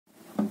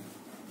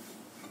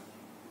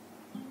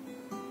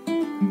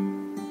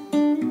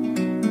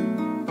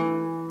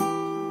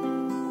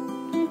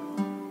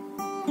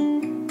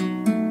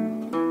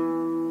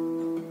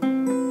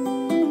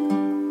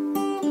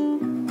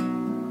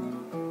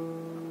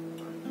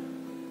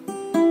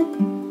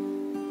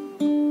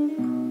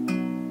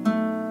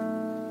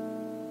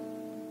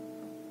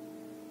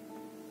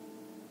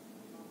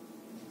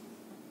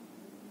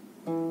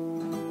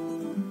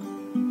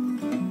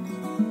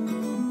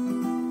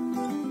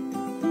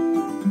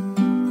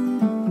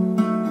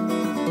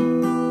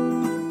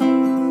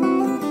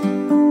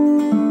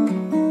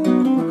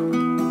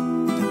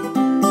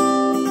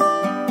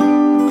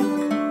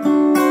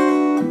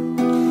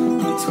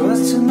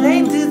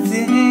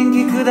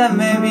that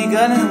may be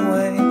gone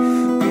away,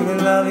 with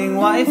a loving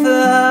wife,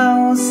 a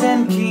house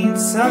and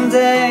kids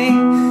someday.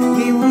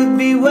 He would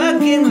be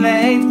working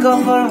late, go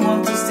for a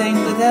walk to stay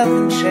with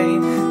heaven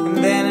shade, and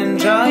then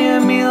enjoy a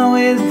meal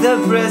with the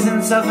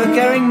presence of a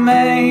caring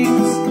mate.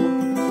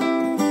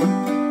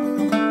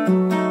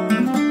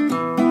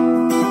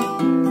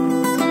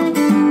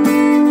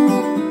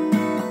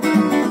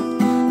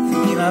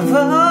 Of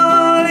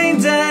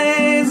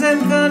holidays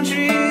and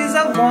countries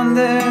of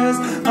wonders,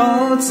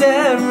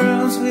 hotel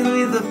rooms filled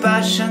with the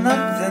passion of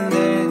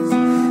tenders,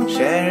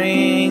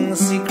 sharing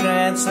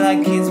secrets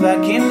like kids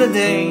back in the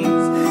days.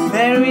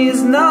 There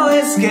is no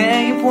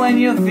escape when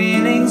you're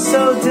feeling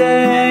so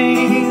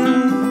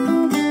down.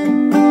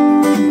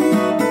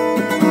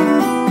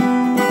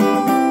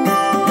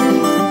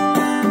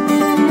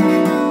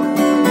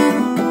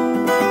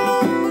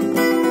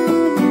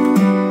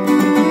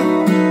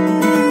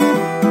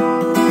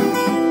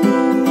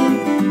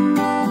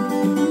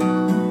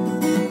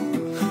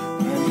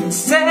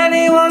 Instead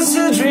he wants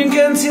to drink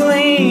until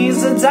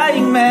he's a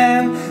dying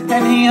man,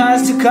 and he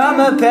has to come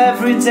up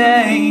every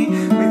day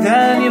with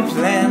a new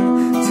plan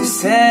to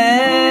stay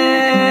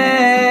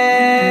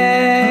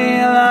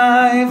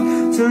alive,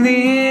 to live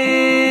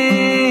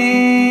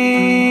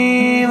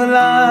a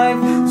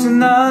life, to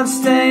not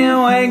stay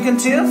awake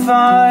until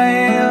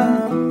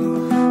 5,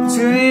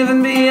 to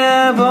even be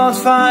able to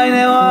find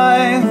a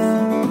wife.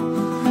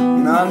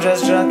 I'm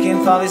just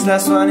joking, for this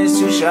last one is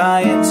too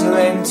shy and too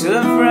late and too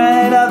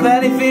afraid of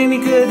anything he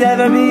could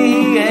ever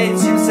be. He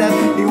hates himself,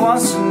 he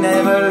wants to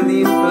never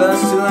leave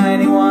close to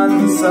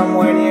anyone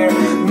somewhere near.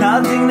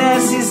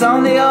 Nothingness is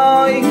only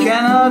all, he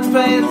cannot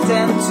pay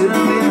attention to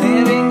be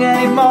living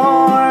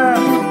anymore.